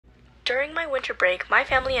During my winter break, my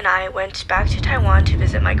family and I went back to Taiwan to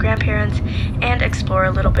visit my grandparents and explore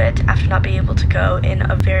a little bit after not being able to go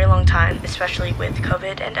in a very long time, especially with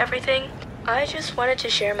COVID and everything. I just wanted to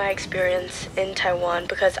share my experience in Taiwan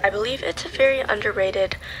because I believe it's a very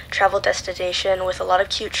underrated travel destination with a lot of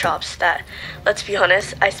cute shops that, let's be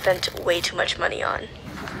honest, I spent way too much money on.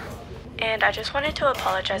 And I just wanted to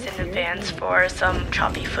apologize in advance for some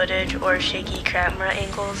choppy footage or shaky camera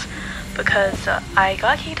angles because I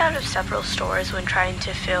got kicked out of several stores when trying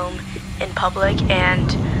to film in public, and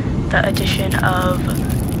the addition of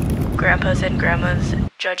grandpas and grandmas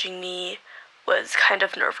judging me was kind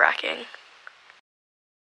of nerve-wracking.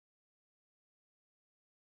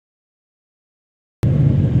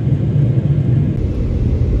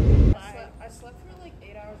 I slept for like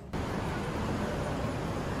 8 hours.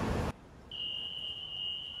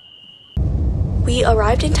 We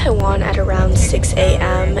arrived in Taiwan at around 6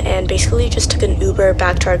 a.m. and basically just took an Uber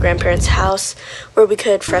back to our grandparents' house where we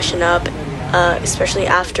could freshen up, especially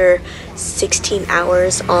after 16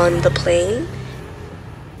 hours on the plane.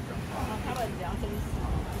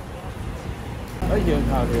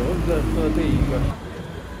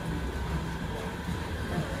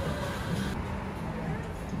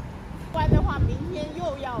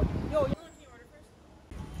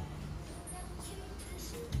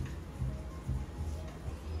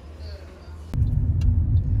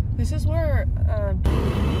 This is where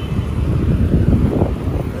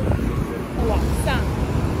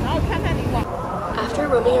After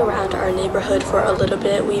roaming around our neighborhood for a little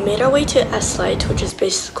bit, we made our way to S-Light, which is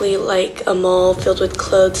basically like a mall filled with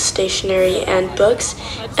clothes, stationery, and books,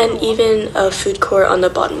 and even a food court on the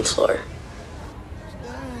bottom floor.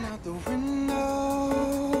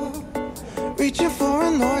 Reaching for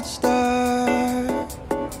a North Star,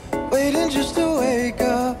 waiting just to wake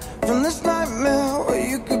up from this nightmare where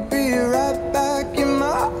you could be right back in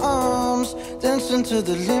my arms, dancing to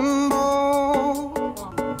the limbo,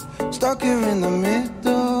 stuck here in the middle.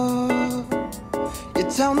 You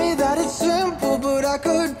tell me that it's simple, but I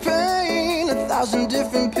could paint 1,000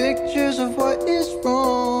 different pictures of what is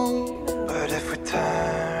wrong. But if we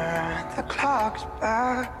turn the clocks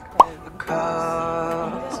back a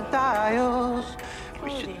couple dials, we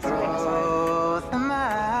should throw them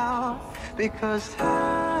out, because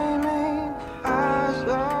time ain't ours,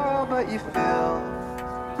 oh, but you fill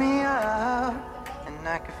me up, and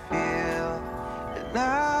I can feel it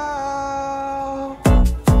now.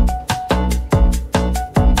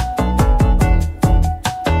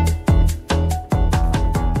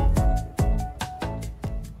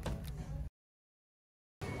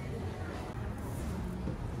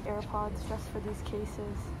 AirPods just for these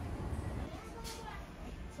cases.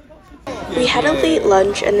 We had a late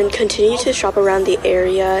lunch and then continued to shop around the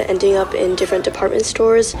area, ending up in different department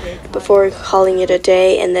stores before calling it a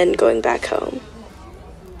day and then going back home.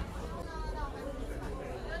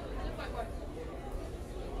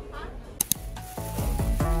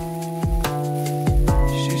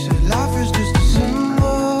 She said life is just a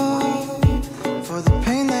symbol for the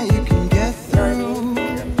pain that you can get through,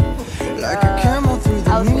 like a camel through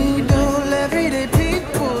the needle. Everyday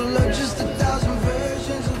people look just 1,000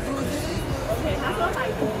 versions of who they are.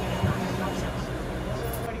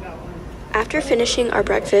 After finishing our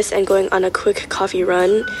breakfast and going on a quick coffee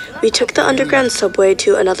run, we took the underground subway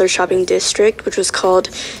to another shopping district, which was called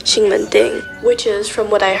Xinmending, which is, from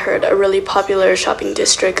what I heard, a really popular shopping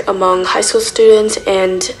district among high school students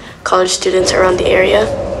and college students around the area.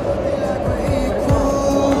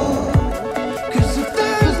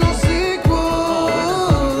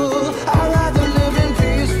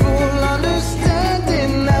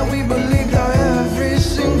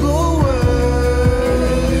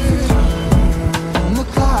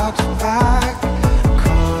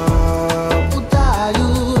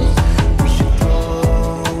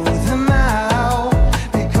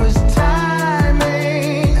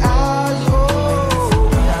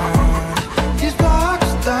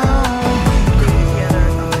 Down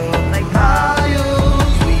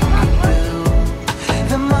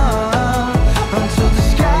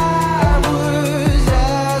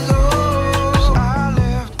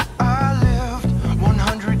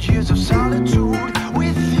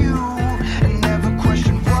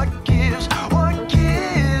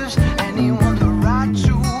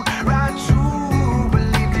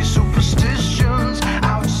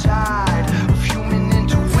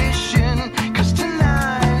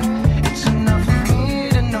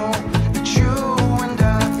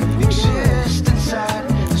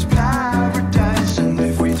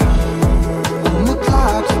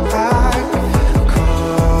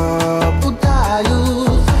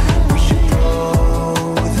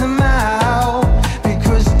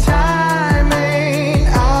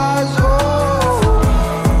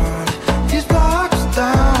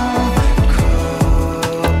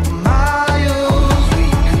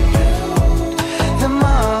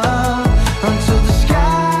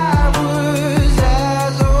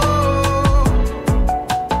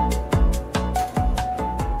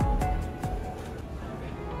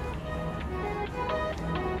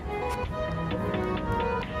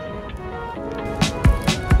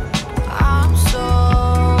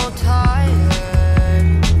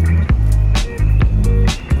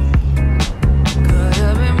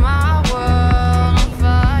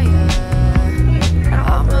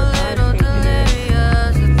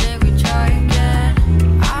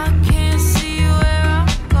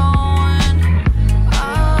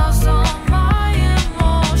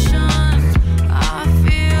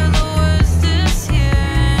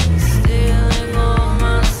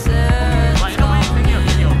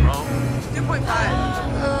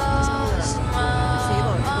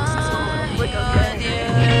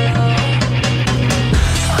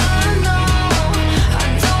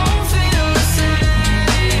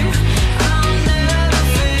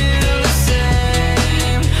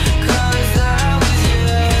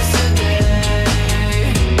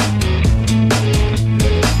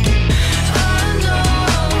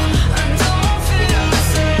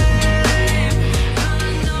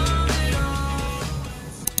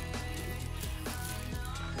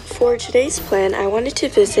For today's plan, I wanted to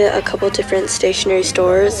visit a couple different stationery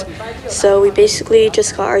stores. So we basically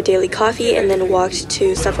just got our daily coffee and then walked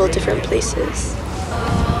to several different places.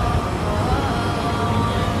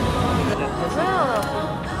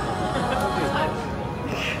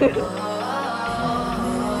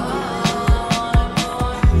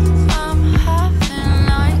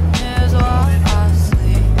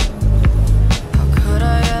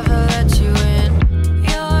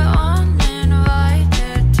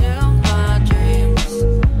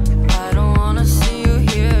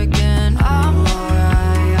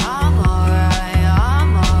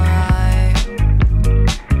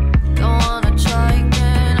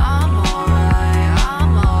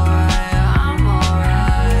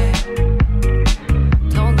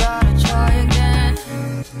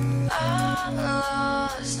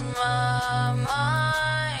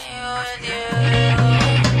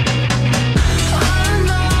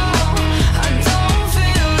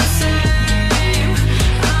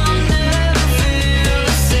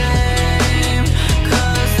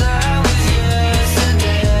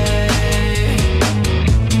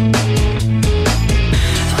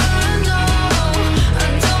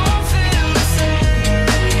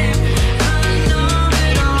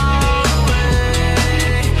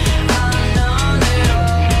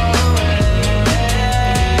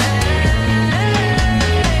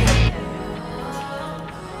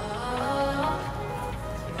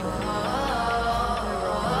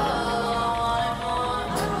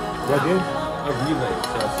 Plug in a relay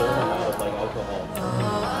to a certain amount of like alcohol.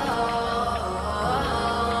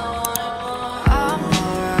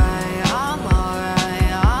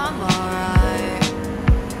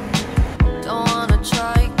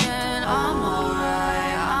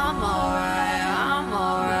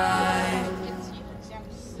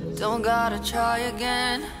 Don't gotta try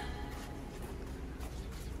again.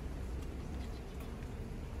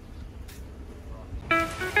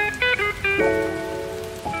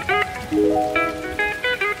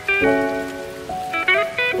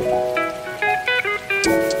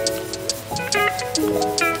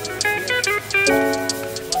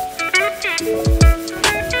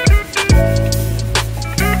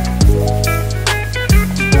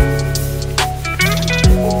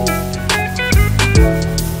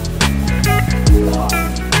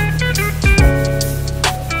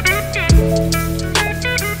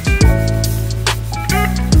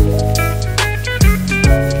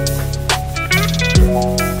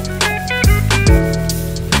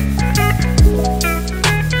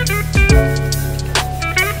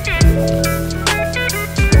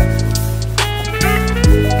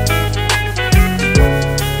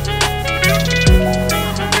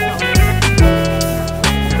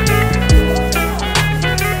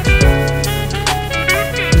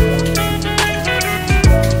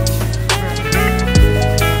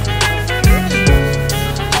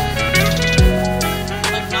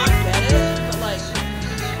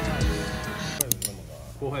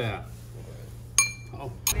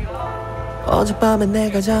 어젯밤에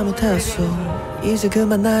내가 잘못했어. 이제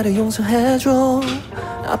그만 나를 용서해줘.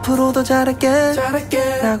 앞으로 더 잘할게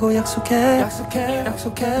라고 약속해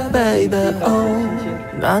baby oh.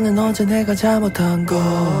 나는 어제 내가 잘못한 걸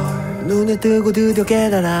눈을 뜨고 드디어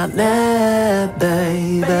깨달았네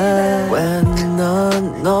baby. 왜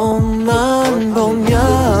넌 너만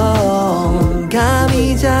보면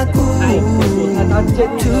감이 자꾸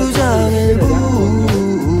투정을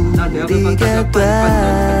부리게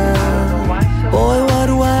돼. Boy, what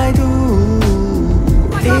do I do?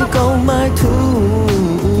 이거 말투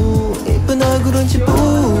이쁜 얼굴은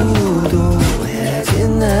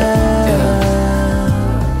찌뿌둥해지네.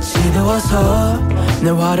 집에 와서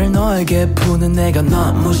내 화를 너에게 푸는 내가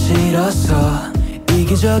너무 싫었어.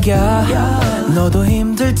 이기적이야 너도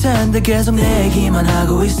힘들 텐데 계속 내 얘기만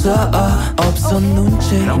하고 있어. 없어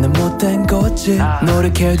눈치 내 못된 거지.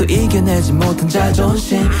 노력해도 이겨내지 못한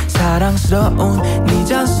자존심. 사랑스러운 네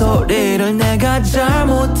잔소리를 내가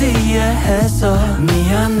잘못 이해해서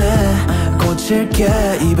미안해.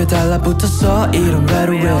 고칠게 입에 달라붙었어 이런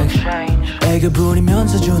rhetoric. 애교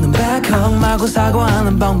부리면서 주는 백허그 말고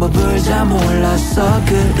사과하는 방법을 잘 몰랐어.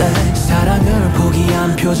 그래 사랑을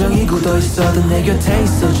포기한 표정이 굳어있어도 내 곁에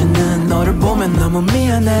있어주는 너를 보면 너무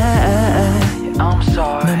미안해. 너무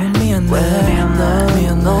미안해.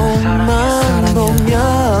 너만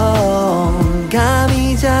보면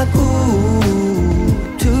감이 자꾸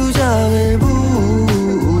투정을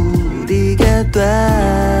부리게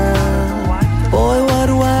돼. Boy, what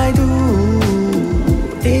do I do?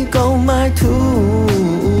 이거 말투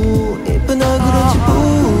이쁜 얼굴은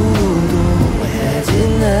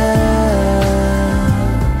찌뿌둥해지네.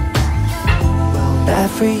 Bad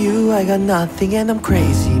for you, I got nothing and I'm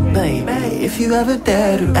crazy Baby, if you ever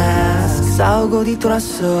dare to ask 싸우고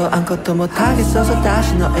뒤돌았어 아무것도 못하겠어서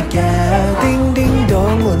다시 너에게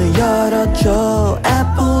딩딩동 문을 열어줘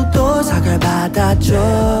애플도 사과를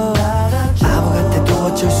받아줘 바보 같아도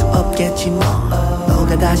어쩔 수 없겠지 뭐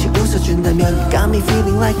너가 다시 웃어준다면 You got me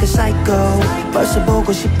feeling like a psycho 벌써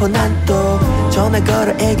보고 싶어 난 또 전화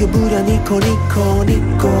걸어 애교 부려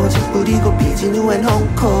니코니코 집 뿌리고 삐진 후엔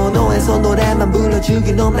홍코 노에서 노래만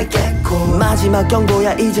불러주긴 넌 날 깼고 마지막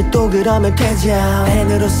경고야 이제 또 그러면 되자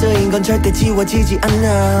펜으로 쓰인 건 절대 지워지지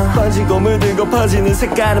않아 번지고 물들고 퍼지는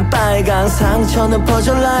색깔은 빨강 상처는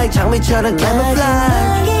퍼져 like 장미처럼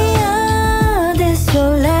camouflage This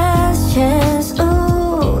your last chance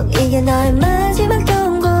ooh, 이게 너의 마지막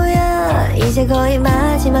경고야 이제 거의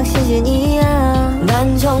마지막 시즌이야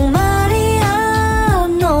난 정말이야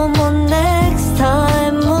No more next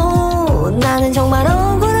time ooh, 나는 정말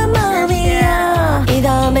억울한 마음이야 이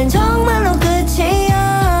다음엔 정말로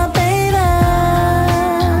끝이야 baby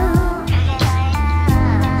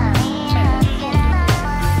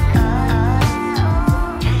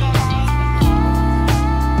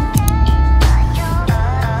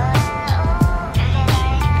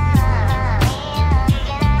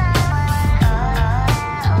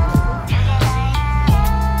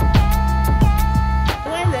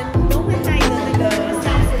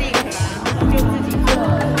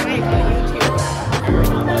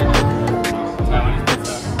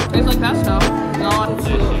It's like that stuff. Not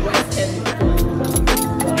to Western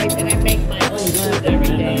life, and I make my own food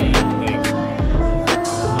every day.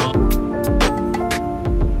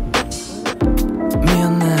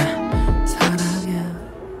 미안해 사랑해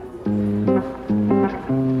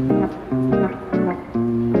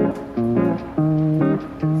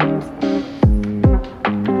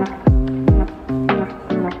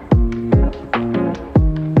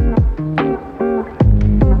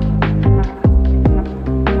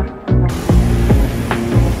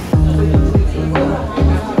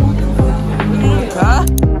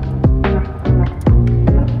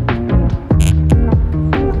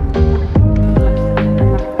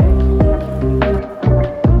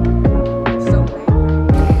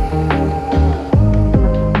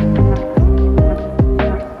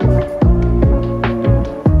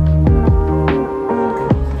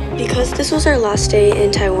Because this was our last day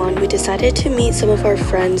in Taiwan, we decided to meet some of our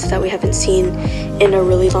friends that we haven't seen in a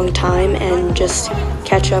really long time and just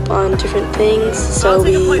catch up on different things. So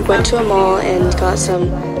we went to a mall and got some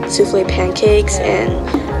souffle pancakes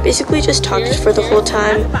and basically just talked for the whole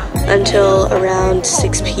time until around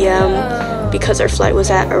 6 p.m. because our flight was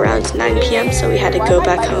at around 9 p.m. so we had to go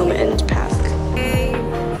back home and pack.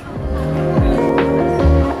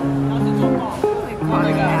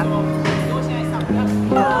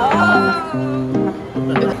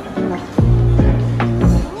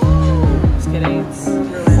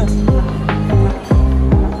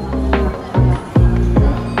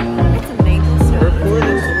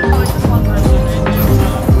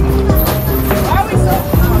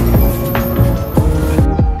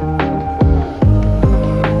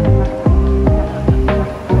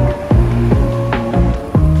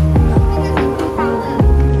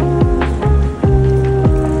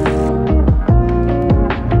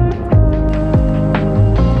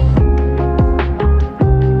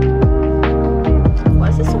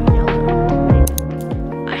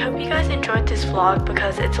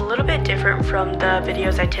 Because it's a little bit different from the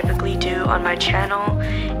videos I typically do on my channel,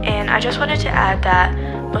 and I just wanted to add that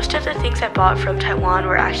most of the things I bought from Taiwan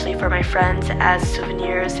were actually for my friends as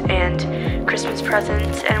souvenirs and Christmas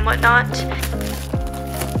presents and whatnot.